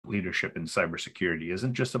leadership in cybersecurity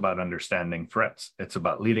isn't just about understanding threats. It's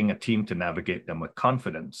about leading a team to navigate them with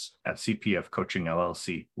confidence. At CPF Coaching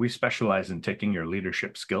LLC, we specialize in taking your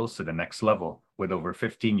leadership skills to the next level. With over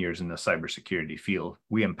 15 years in the cybersecurity field,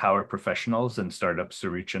 we empower professionals and startups to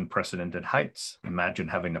reach unprecedented heights. Imagine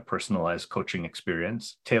having a personalized coaching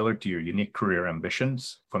experience tailored to your unique career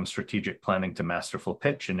ambitions. From strategic planning to masterful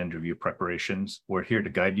pitch and interview preparations, we're here to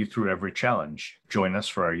guide you through every challenge. Join us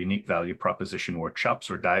for our unique value proposition workshops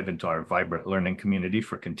or dive into our vibrant learning community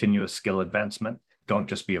for continuous skill advancement. Don't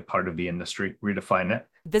just be a part of the industry, redefine it.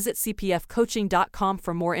 Visit cpfcoaching.com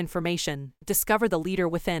for more information. Discover the leader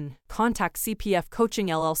within. Contact CPF Coaching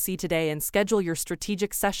LLC today and schedule your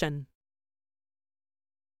strategic session.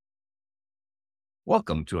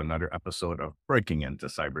 Welcome to another episode of Breaking into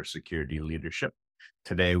Cybersecurity Leadership.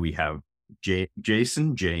 Today we have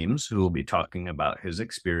Jason James, who will be talking about his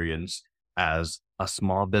experience as a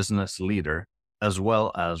small business leader, as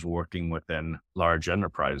well as working within large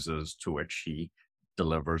enterprises to which he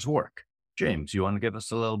delivers work. James, you want to give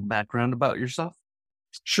us a little background about yourself?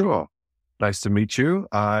 Sure. Nice to meet you.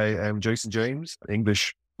 I am Jason James,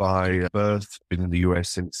 English by birth, been in the US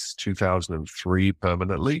since 2003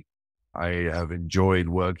 permanently. I have enjoyed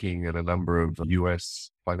working at a number of US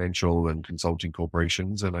financial and consulting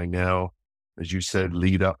corporations, and I now, as you said,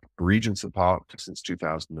 lead up Regents Park since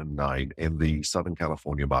 2009 in the Southern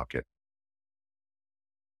California market.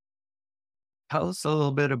 Tell us a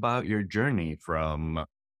little bit about your journey from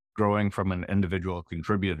growing from an individual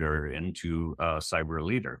contributor into a cyber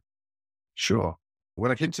leader. Sure.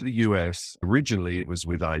 When I came to the US, originally it was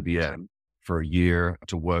with IBM for a year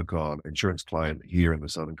to work on insurance client here in the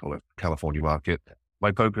Southern California market.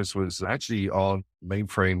 My focus was actually on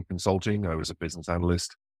mainframe consulting. I was a business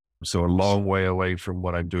analyst, so a long way away from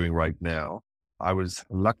what I'm doing right now. I was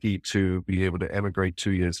lucky to be able to emigrate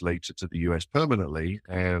 2 years later to the US permanently,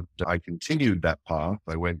 and I continued that path.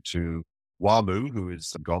 I went to WAMU, who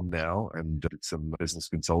is gone now, and did some business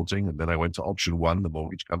consulting. And then I went to Option One, the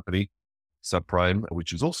mortgage company, subprime,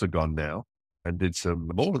 which is also gone now, and did some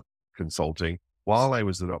more consulting. While I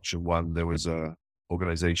was at Option One, there was a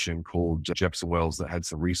organization called Jepson Wells that had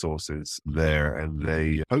some resources there, and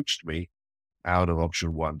they poached me out of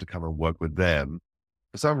Option One to come and work with them.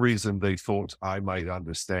 For some reason, they thought I might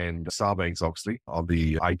understand Sarbanes-Oxley on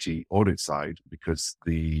the IT audit side because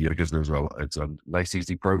there's it's a nice,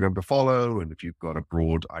 easy program to follow, and if you've got a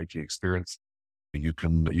broad IT experience, you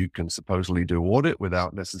can supposedly do audit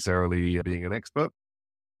without necessarily being an expert.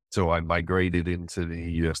 So I migrated into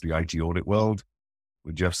the IT audit world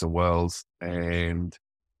with Jepson Wells, and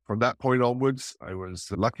from that point onwards, I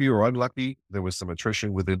was lucky or unlucky. There was some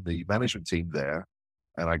attrition within the management team there.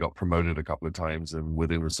 And I got promoted a couple of times, and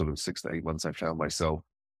within sort of 6 to 8 months, I found myself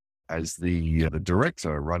as the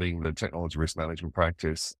director running the technology risk management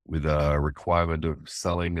practice with a requirement of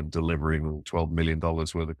selling and delivering $12 million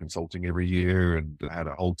worth of consulting every year, and had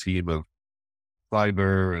a whole team of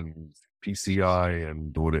cyber and PCI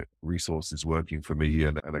and audit resources working for me,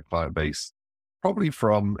 and a client base probably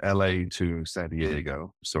from LA to San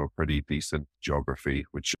Diego. So a pretty decent geography,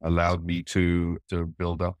 which allowed me to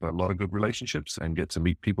build up a lot of good relationships and get to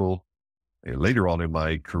meet people later on in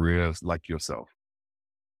my career like yourself.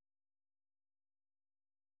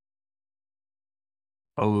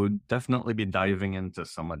 I'll definitely be diving into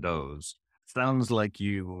some of those. Sounds like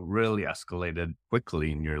you really escalated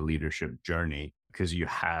quickly in your leadership journey because you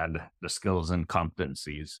had the skills and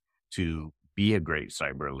competencies to be a great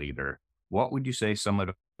cyber leader. What would you say some of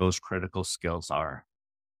those critical skills are?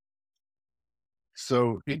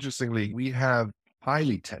 So interestingly, we have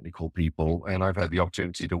highly technical people, and I've had the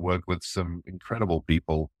opportunity to work with some incredible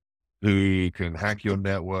people who can hack your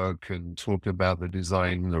network and talk about the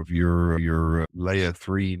design of your layer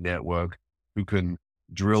 3 network, who can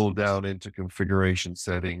drill down into configuration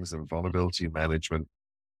settings and vulnerability management,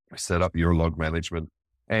 set up your log management.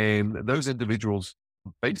 And those individuals,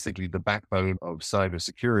 basically the backbone of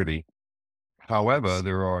cybersecurity. However,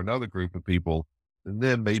 there are another group of people, and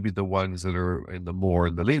they're maybe the ones that are in the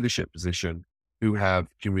leadership position, who have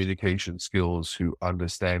communication skills, who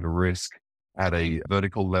understand risk at a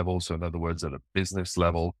vertical level. So in other words, at a business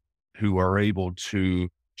level, who are able to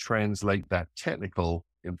translate that technical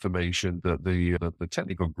information that the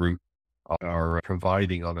technical group are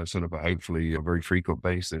providing on a sort of hopefully a very frequent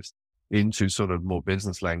basis into sort of more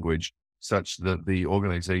business language, such that the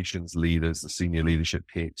organization's leaders, the senior leadership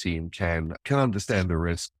team can understand the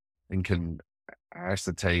risk and can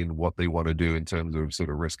ascertain what they want to do in terms of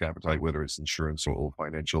sort of risk appetite, whether it's insurance or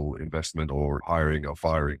financial investment or hiring or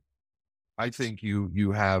firing. I think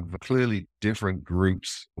you have clearly different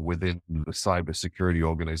groups within the cybersecurity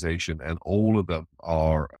organization, and all of them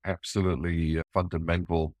are absolutely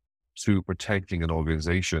fundamental to protecting an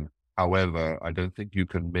organization. However, I don't think you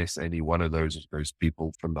can miss any one of those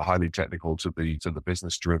people, from the highly technical to the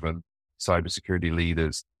business driven cybersecurity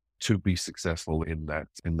leaders, to be successful in that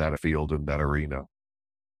field, in that arena.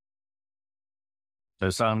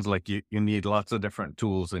 It sounds like you need lots of different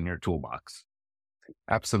tools in your toolbox.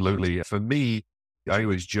 Absolutely. For me, I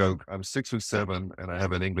always joke, I'm 6'7" and I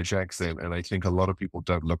have an English accent. And I think a lot of people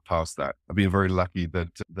don't look past that. I've been very lucky there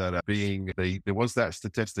was that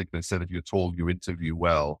statistic that said, if you're tall, you interview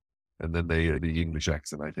well. And then the English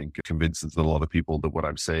accent, I think, convinces a lot of people that what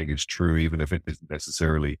I'm saying is true, even if it isn't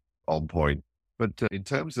necessarily on point. But in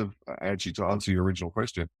terms of actually, to answer your original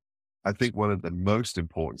question, I think one of the most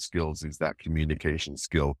important skills is that communication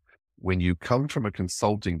skill. When you come from a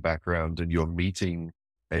consulting background and you're meeting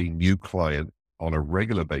a new client on a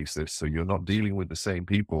regular basis, so you're not dealing with the same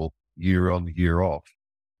people year on, year off.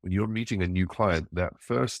 When you're meeting a new client, that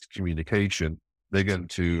first communication, they're going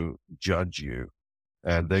to judge you,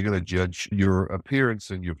 and they're going to judge your appearance,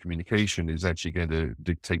 and your communication is actually going to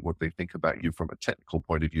dictate what they think about you from a technical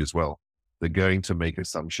point of view as well. They're going to make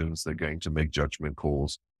assumptions. They're going to make judgment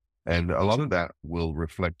calls. And a lot of that will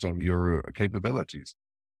reflect on your capabilities.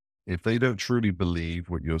 If they don't truly believe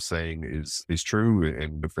what you're saying is true,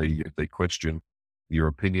 and if they question your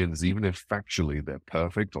opinions, even if factually they're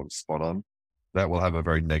perfect or spot on, that will have a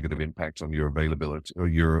very negative impact on your availability or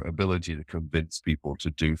your ability to convince people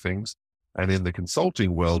to do things. And in the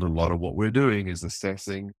consulting world, a lot of what we're doing is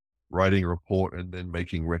assessing, writing a report, and then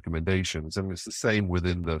making recommendations. And it's the same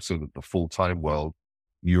within the sort of the full-time world.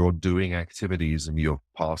 You're doing activities and you're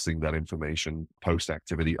passing that information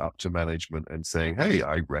post-activity up to management and saying, hey,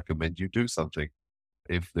 I recommend you do something.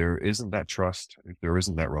 If there isn't that trust, if there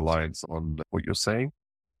isn't that reliance on what you're saying,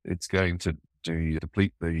 it's going to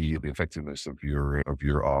deplete the effectiveness of your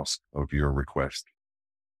ask, of your request.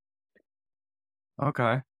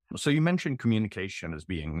 Okay. So you mentioned communication as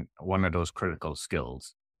being one of those critical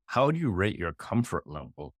skills. How do you rate your comfort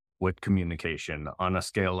level with communication on a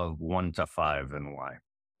scale of 1 to 5, and why?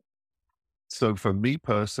 So for me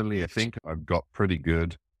personally, I think I've got pretty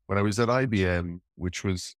good. When I was at IBM,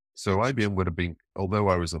 IBM would have been, although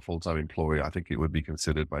I was a full-time employee, I think it would be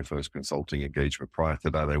considered my first consulting engagement. Prior to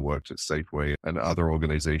that, I worked at Safeway and other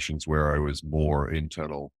organizations where I was more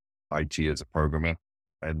internal IT as a programmer.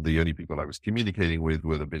 And the only people I was communicating with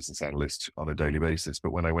were the business analysts on a daily basis.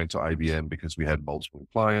 But when I went to IBM, because we had multiple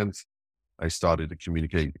clients, I started to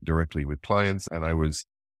communicate directly with clients, and I was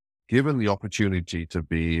given the opportunity to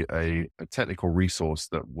be a technical resource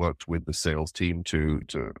that worked with the sales team to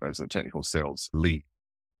as a technical sales lead,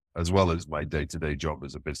 as well as my day-to-day job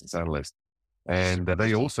as a business analyst. And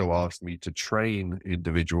they also asked me to train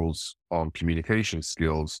individuals on communication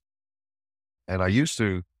skills. And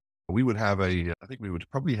we would have I think we would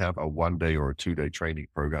probably have a 1-day or a 2-day training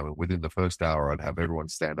program. And within the first hour, I'd have everyone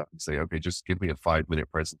stand up and say, okay, just give me a 5-minute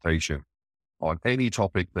presentation on any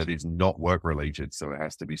topic that is not work related. So it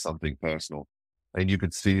has to be something personal. And you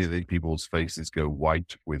could see the people's faces go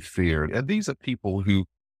white with fear. And these are people who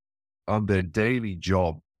on their daily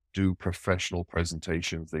job do professional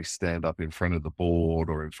presentations. They stand up in front of the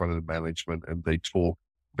board or in front of the management and they talk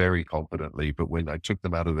very confidently. But when I took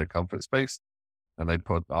them out of their comfort space and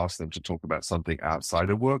asked them to talk about something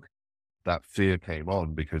outside of work, that fear came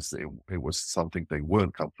on because it was something they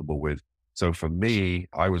weren't comfortable with. So for me,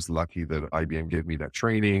 I was lucky that IBM gave me that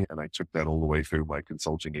training, and I took that all the way through my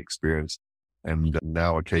consulting experience. And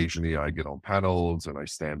now occasionally I get on panels and I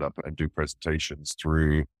stand up and do presentations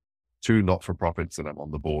through 2 not-for-profits that I'm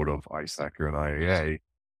on the board of, ISACA and IAA,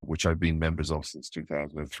 which I've been members of since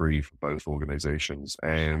 2003 for both organizations.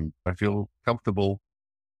 And I feel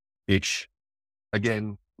comfortable-ish,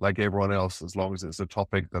 again, like everyone else, as long as it's a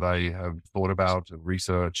topic that I have thought about and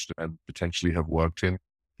researched and potentially have worked in.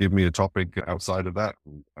 Give me a topic outside of that,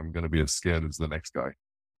 and I'm going to be as scared as the next guy.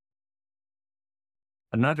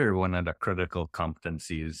 Another one of the critical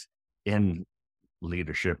competencies in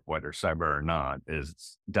leadership, whether cyber or not,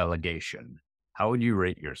 is delegation. How would you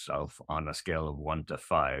rate yourself on a scale of 1 to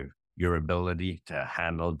 5, your ability to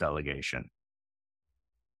handle delegation?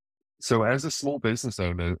 So as a small business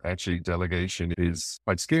owner, actually delegation is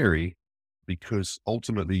quite scary, because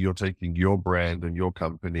ultimately you're taking your brand and your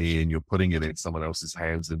company and you're putting it in someone else's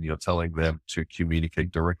hands, and you're telling them to communicate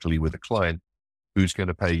directly with a client who's going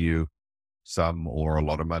to pay you some or a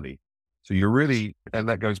lot of money. So and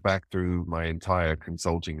that goes back through my entire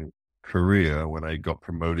consulting career. When I got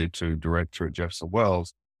promoted to director at Jefferson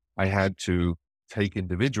Wells, I had to take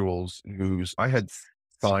individuals I had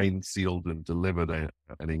signed, sealed, and delivered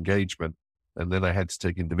an engagement. And then I had to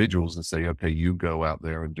take individuals and say, okay, you go out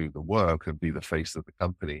there and do the work and be the face of the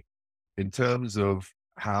company. In terms of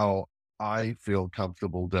how I feel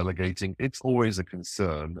comfortable delegating, it's always a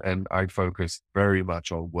concern. And I focus very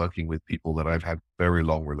much on working with people that I've had very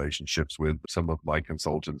long relationships with. Some of my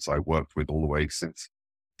consultants I worked with all the way since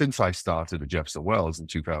I started at Jefferson Wells in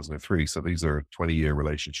 2003. So these are 20-year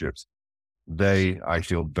relationships. I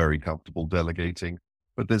feel very comfortable delegating,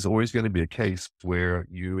 but there's always going to be a case where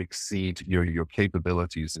you exceed your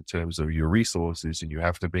capabilities in terms of your resources, and you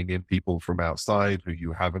have to bring in people from outside who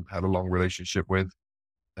you haven't had a long relationship with,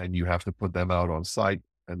 and you have to put them out on site,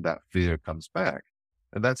 and that fear comes back.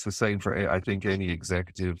 And that's the same for, I think, any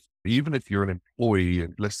executive. Even if you're an employee,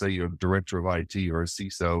 and let's say you're a director of IT or a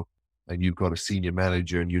CISO, and you've got a senior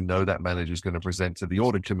manager, and you know that manager is going to present to the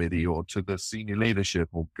audit committee or to the senior leadership,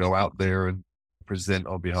 or go out there and present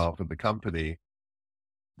on behalf of the company,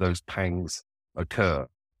 those pangs occur.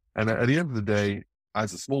 And at the end of the day,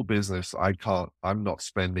 as a small business, I'm not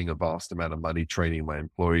spending a vast amount of money training my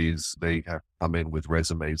employees. They have come in with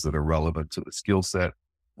resumes that are relevant to the skill set,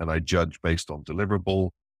 and I judge based on deliverable.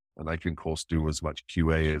 And I can, of course, do as much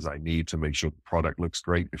QA as I need to make sure the product looks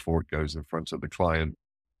great before it goes in front of the client.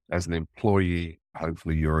 As an employee,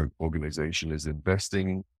 hopefully your organization is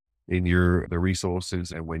investing in the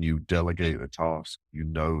resources. And when you delegate a task, you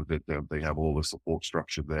know that they have all the support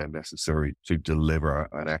structure there necessary to deliver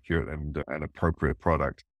an accurate and an appropriate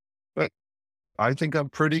product. But I think I'm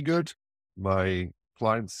pretty good. My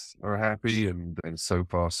clients are happy, and so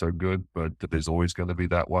far so good, but there's always going to be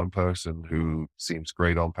that one person who seems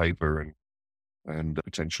great on paper and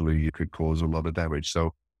potentially could cause a lot of damage.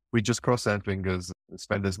 So we just cross our fingers and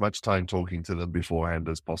spend as much time talking to them beforehand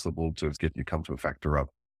as possible to get your comfort factor up.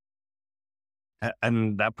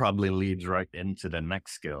 And that probably leads right into the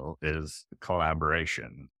next skill, is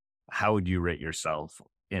collaboration. How would you rate yourself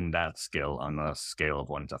in that skill on a scale of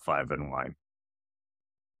 1 to 5, and why?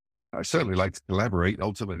 I certainly like to collaborate.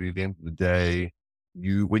 Ultimately, at the end of the day,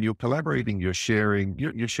 when you're collaborating, you're sharing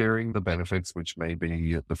the benefits, which may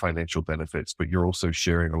be the financial benefits, but you're also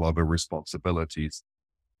sharing a lot of responsibilities.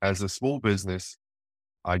 As a small business,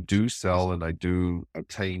 I do sell and I do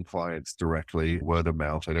obtain clients directly, word of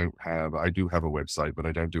mouth. I do have a website, but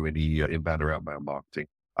I don't do any inbound or outbound marketing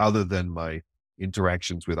other than my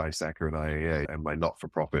interactions with ISACA and IAA and my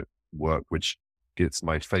not-for-profit work, which gets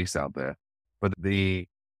my face out there. But the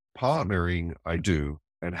partnering I do,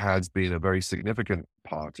 and has been a very significant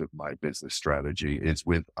part of my business strategy, is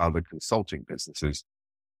with other consulting businesses.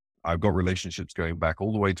 I've got relationships going back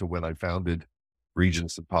all the way to when I founded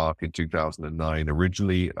Regency Park in 2009.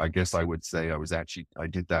 Originally, I guess I would say I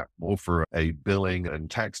did that more for a billing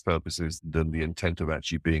and tax purposes than the intent of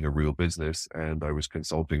actually being a real business. And I was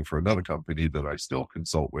consulting for another company that I still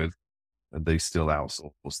consult with, and they still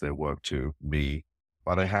outsource their work to me.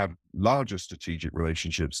 But I have larger strategic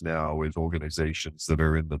relationships now with organizations that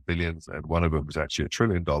are in the billions. And one of them is actually $1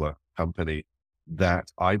 trillion company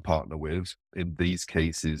that I partner with. In these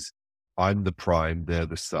cases, I'm the prime, they're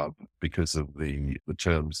the sub, because of the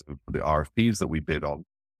terms of the RFPs that we bid on.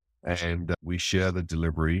 And we share the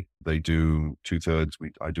delivery. They do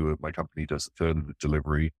 2/3. My company does 1/3 of the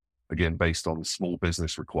delivery, again, based on small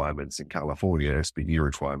business requirements in California, SBE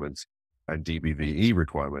requirements and DBVE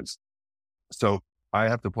requirements. So I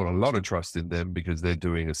have to put a lot of trust in them because they're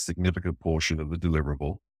doing a significant portion of the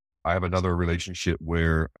deliverable. I have another relationship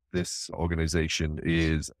where this organization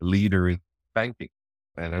is a leader in banking.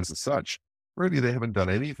 And as such, really, they haven't done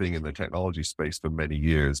anything in the technology space for many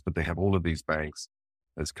years, but they have all of these banks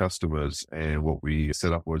as customers. And what we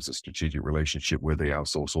set up was a strategic relationship where they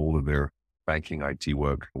outsource all of their banking IT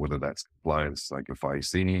work, whether that's compliance, like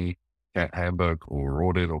FIC, Hamburg, or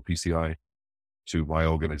audit, or PCI, to my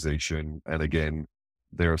organization. And again,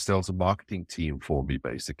 they're a sales and marketing team for me.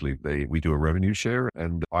 Basically, we do a revenue share,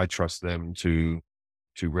 and I trust them to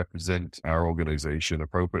represent our organization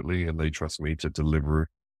appropriately, and they trust me to deliver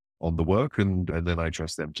on the work, and then I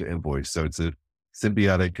trust them to invoice. So it's a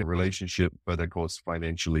symbiotic relationship, but of course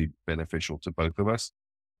financially beneficial to both of us.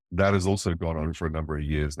 That has also gone on for a number of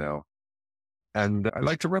years now. And I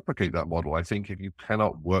like to replicate that model. I think if you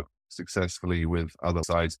cannot work successfully with other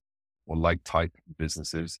sides or like type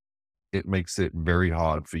businesses, it makes it very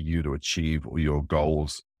hard for you to achieve all your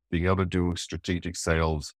goals. Being able to do strategic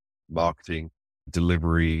sales, marketing,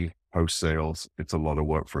 delivery, post sales, it's a lot of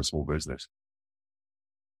work for a small business.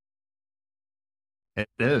 It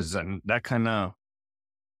is. And that kind of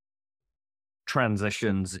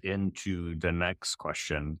transitions into the next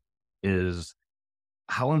question, is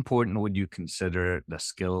how important would you consider the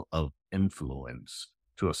skill of influence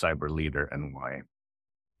to a cyber leader, and why?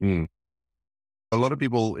 Mm. A lot of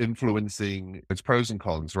people influencing, it's pros and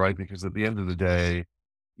cons, right? Because at the end of the day,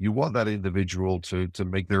 you want that individual to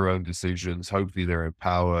make their own decisions. Hopefully they're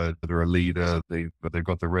empowered, they're a leader, they've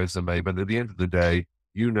got the resume. But at the end of the day,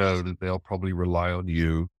 you know that they'll probably rely on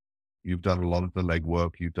you. You've done a lot of the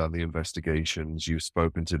legwork, you've done the investigations, you've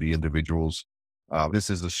spoken to the individuals. This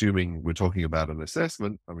is assuming we're talking about an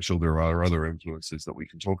assessment. I'm sure there are other influences that we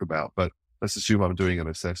can talk about, but let's assume I'm doing an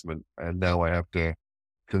assessment and now I have to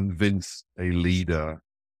convince a leader,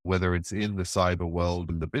 whether it's in the cyber world,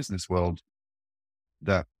 in the business world,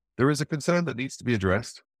 that there is a concern that needs to be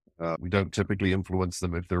addressed. We don't typically influence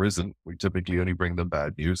them if there isn't. We typically only bring them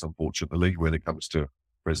bad news, unfortunately, when it comes to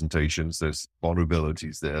presentations. There's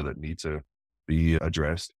vulnerabilities there that need to be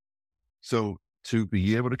addressed. So to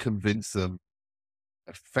be able to convince them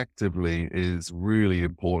effectively is really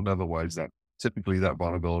important. Otherwise, that typically that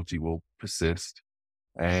vulnerability will persist.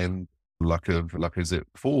 And luck as it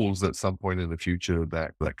falls, at some point in the future,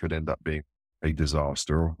 that could end up being a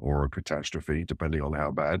disaster or a catastrophe, depending on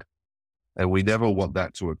how bad. And we never want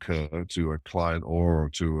that to occur to a client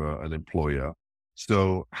or to an employer.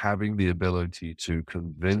 So having the ability to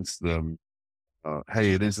convince them,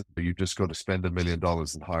 hey, it isn't, you just got to spend $1 million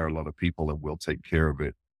and hire a lot of people and we'll take care of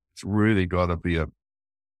it. It's really got to be a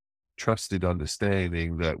trusted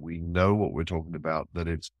understanding that we know what we're talking about, that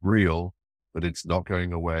it's real, that it's not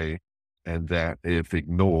going away, and that if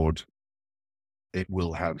ignored, it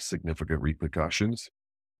will have significant repercussions.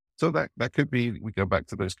 So that could be, we go back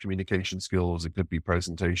to those communication skills. It could be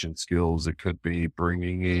presentation skills. It could be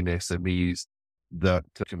bringing in SMEs that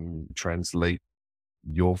can translate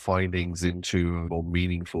your findings into more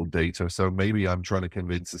meaningful data. So maybe I'm trying to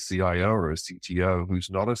convince a CIO or a CTO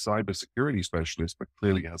who's not a cybersecurity specialist, but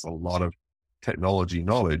clearly has a lot of technology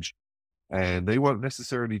knowledge. And they won't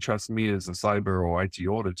necessarily trust me as a cyber or IT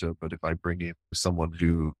auditor, but if I bring in someone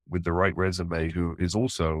who, with the right resume, who is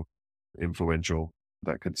also influential,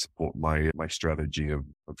 that could support my strategy of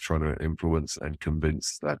trying to influence and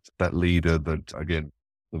convince that leader that, again,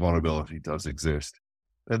 the vulnerability does exist.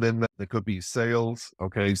 And then there could be sales.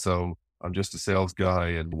 Okay, so I'm just a sales guy,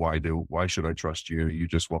 and why should I trust you? You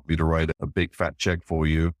just want me to write a big fat check for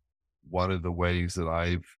you. One of the ways that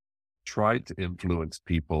I've tried to influence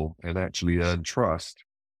people and actually earn trust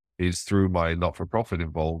is through my not-for-profit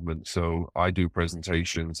involvement. So I do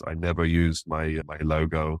presentations. I never use my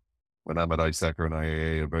logo. When I'm at ISAC or an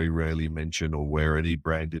IAA, I very rarely mention or wear any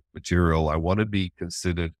branded material. I want to be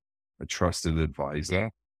considered a trusted advisor.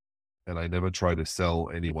 And I never try to sell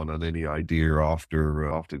anyone on any idea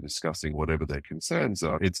after discussing whatever their concerns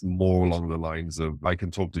are. It's more along the lines of, I can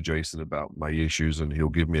talk to Jason about my issues and he'll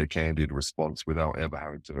give me a candid response without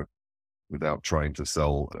trying to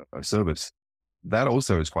sell a service. That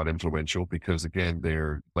also is quite influential because, again,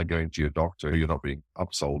 they're like going to your doctor. You're not being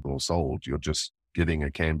upsold or sold. You're just getting a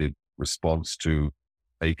candid response to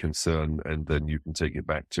a concern, and then you can take it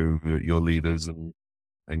back to your leaders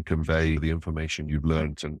and convey the information you've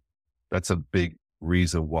learned. And that's a big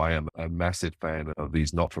reason why I'm a massive fan of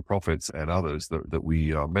these not-for-profits and others that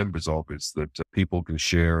we are members of, is that people can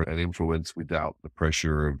share and influence without the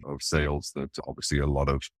pressure of sales that obviously a lot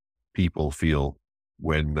of people feel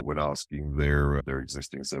when asking their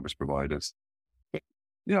existing service providers. But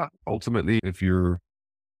yeah, ultimately, if you're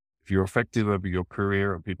effective over your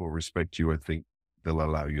career and people respect you, I think they'll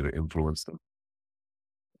allow you to influence them.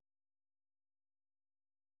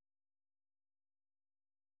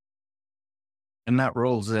 And that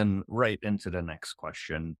rolls in right into the next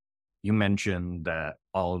question. You mentioned that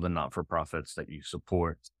all of the not-for-profits that you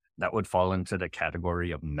support, that would fall into the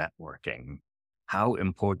category of networking. How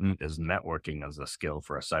important is networking as a skill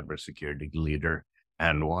for a cybersecurity leader,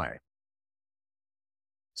 and why?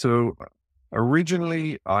 So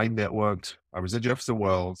originally I networked, I was at Jefferson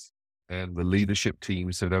Wells, and the leadership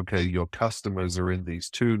team said, okay, your customers are in these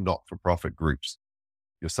two not-for-profit groups.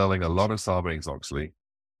 You're selling a lot of Sarbanes-Oxley,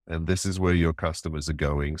 and this is where your customers are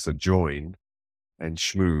going. So join and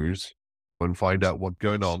schmooze and find out what's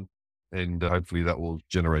going on. And hopefully that will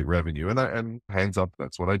generate revenue. And hands up,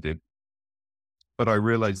 that's what I did. But I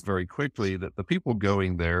realized very quickly that the people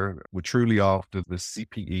going there were truly after the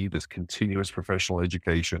CPE, this continuous professional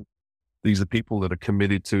education. These are people that are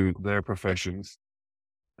committed to their professions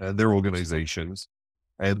and their organizations,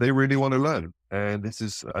 and they really want to learn. And this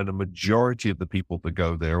is, and a majority of the people that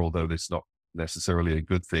go there, although it's not necessarily a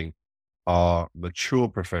good thing, are mature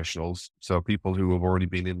professionals. So people who have already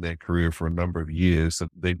been in their career for a number of years, so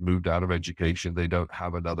they've moved out of education. They don't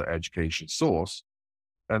have another education source,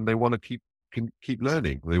 and they want to keep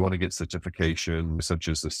learning. They want to get certification such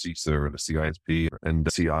as the CISA and the CISP and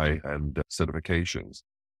CI and certifications.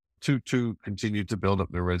 to continue to build up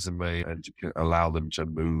their resume and to allow them to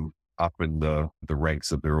move up in the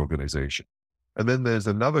ranks of their organization. And then there's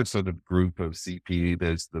another sort of group of CPE.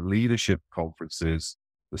 There's the leadership conferences,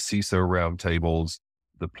 the CISO roundtables,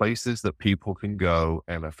 the places that people can go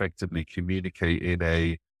and effectively communicate in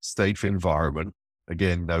a safe environment.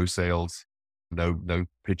 Again, no sales, no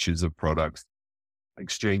pitches of products,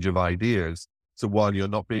 exchange of ideas. So while you're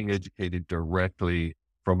not being educated directly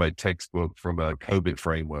from a textbook, from a COVID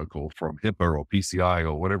framework, or from HIPAA or PCI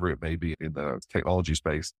or whatever it may be in the technology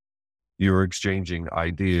space, you're exchanging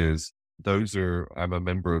ideas. I'm a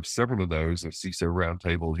member of several of those, a CISO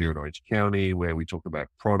roundtable here in Orange County, where we talk about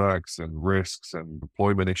products and risks and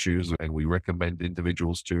deployment issues, and we recommend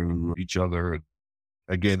individuals to each other.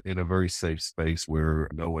 Again, in a very safe space where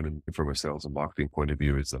no one from a sales and marketing point of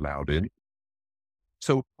view is allowed in.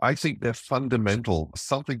 So I think they're fundamental,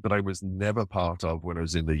 something that I was never part of when I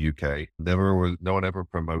was in the UK. No one ever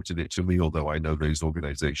promoted it to me, although I know those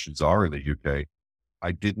organizations are in the UK.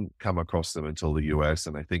 I didn't come across them until the US,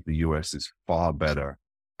 and I think the US is far better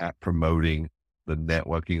at promoting the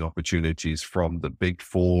networking opportunities from the big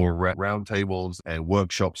four roundtables and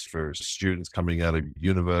workshops for students coming out of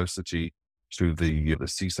university to the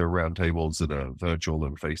CISO roundtables that are virtual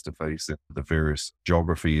and face-to-face in the various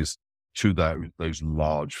geographies, to those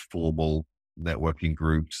large formal networking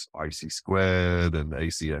groups, IC Squared and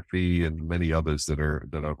ACFE and many others that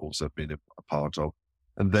I've also been a part of.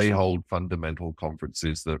 And they hold fundamental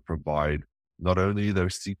conferences that provide not only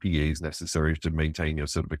those CPAs necessary to maintain your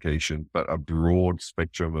certification, but a broad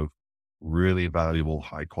spectrum of really valuable,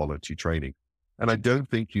 high quality training. And I don't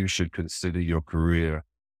think you should consider your career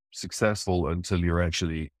successful until you're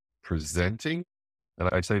actually presenting. And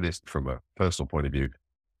I say this from a personal point of view,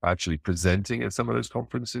 actually presenting at some of those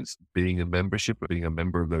conferences, being a member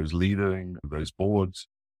of those leading those boards,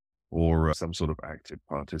 or some sort of active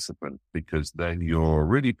participant, because then you're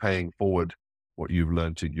really paying forward what you've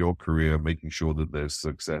learned in your career, making sure that there's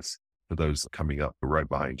success for those coming up right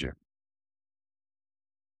behind you.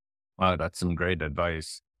 Wow, that's some great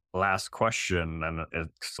advice. Last question, and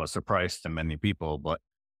it's a surprise to many people, but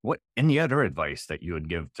what any other advice that you would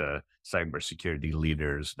give to cybersecurity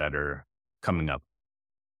leaders that are coming up?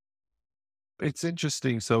 It's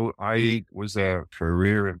interesting. So I was a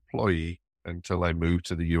career employee until I moved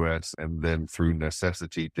to the US, and then through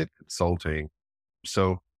necessity did consulting.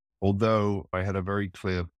 So although I had a very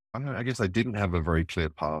clear, I guess I didn't have a very clear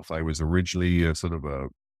path. I was originally I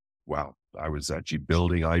was actually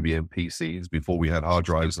building IBM PCs before we had hard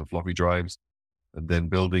drives and floppy drives, and then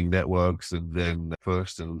building networks, and then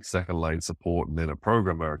first and second line support, and then a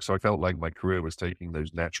programmer. So I felt like my career was taking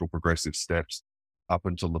those natural progressive steps up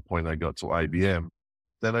until the point I got to IBM.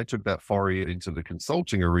 Then I took that foray into the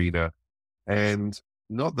consulting arena. And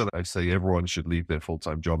not that I say everyone should leave their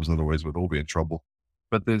full-time jobs, otherwise we'd all be in trouble.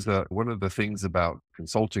 But there's one of the things about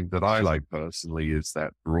consulting that I like personally is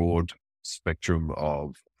that broad spectrum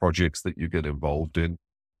of projects that you get involved in,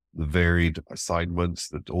 the varied assignments,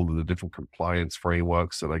 that all of the different compliance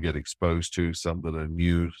frameworks that I get exposed to, some that are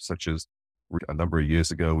new, such as a number of years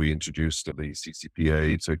ago, we introduced the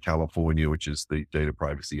CCPA to California, which is the Data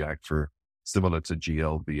Privacy Act similar to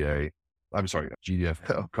GLBA. I'm sorry, GDF.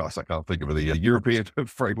 Oh, gosh, I can't think of the European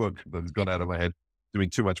framework that's gone out of my head, doing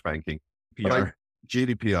too much banking.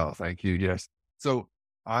 GDPR, thank you. Yes. So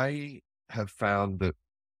I have found that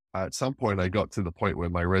at some point I got to the point where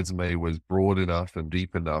my resume was broad enough and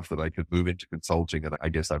deep enough that I could move into consulting. And I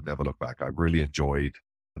guess I've never looked back. I've really enjoyed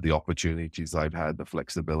the opportunities I've had, the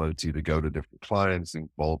flexibility to go to different clients,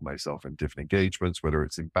 involve myself in different engagements, whether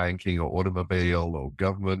it's in banking or automobile or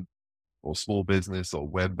government or small business or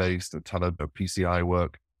web-based, a ton of PCI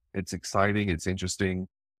work. It's exciting. It's interesting.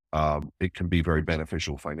 It can be very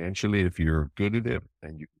beneficial financially if you're good at it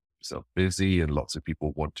and you keep yourself busy and lots of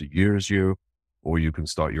people want to use you, or you can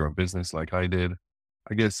start your own business like I did.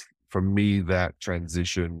 I guess for me, that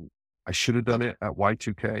transition, I should have done it at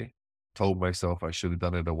Y2K. Told myself I should have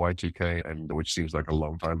done it at Y2K, and which seems like a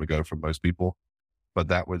long time ago for most people. But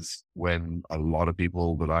that was when a lot of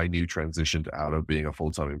people that I knew transitioned out of being a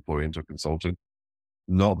full-time employee into a consultant.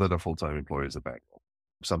 Not that a full-time employee is a bad goal.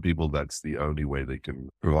 Some people, that's the only way they can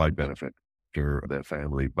provide benefit to their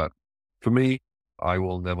family. But for me, I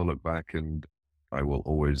will never look back, and I will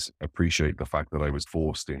always appreciate the fact that I was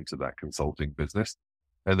forced into that consulting business.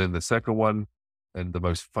 And then the second one, and the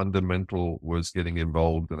most fundamental, was getting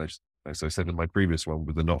involved, and as I said in my previous one,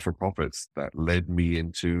 with the not-for-profits that led me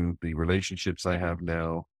into the relationships I have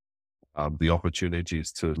now, the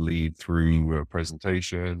opportunities to lead through a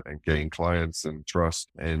presentation and gain clients and trust.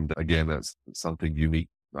 And again, that's something unique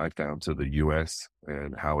I found to the US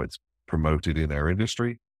and how it's promoted in our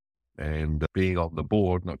industry. And being on the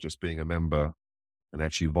board, not just being a member, and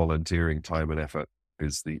actually volunteering time and effort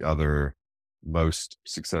is the other most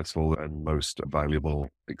successful and most valuable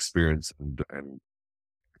experience and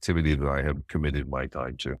activity that I have committed my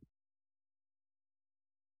time to.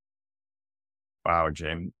 Wow,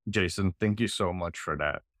 Jason, thank you so much for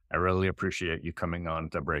that. I really appreciate you coming on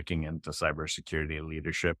to Breaking into Cybersecurity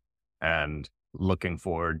Leadership, and looking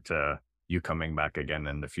forward to you coming back again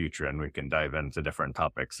in the future, and we can dive into different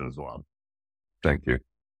topics as well. Thank you.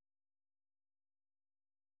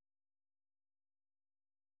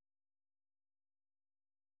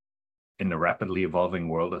 In the rapidly evolving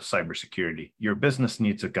world of cybersecurity, your business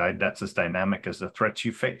needs a guide that's as dynamic as the threats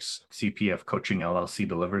you face. CPF Coaching LLC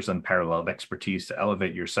delivers unparalleled expertise to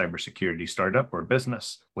elevate your cybersecurity startup or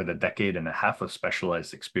business with a decade and a half of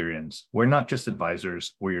specialized experience. We're not just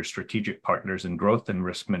advisors, we're your strategic partners in growth and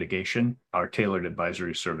risk mitigation. Our tailored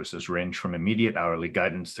advisory services range from immediate hourly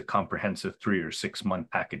guidance to comprehensive 3 or 6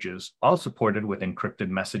 month packages, all supported with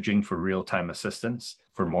encrypted messaging for real-time assistance.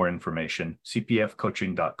 For more information,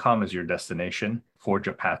 cpfcoaching.com is your destination. Forge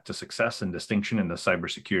a path to success and distinction in the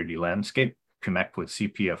cybersecurity landscape. Connect with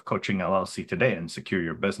CPF Coaching LLC today and secure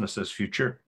your business's future.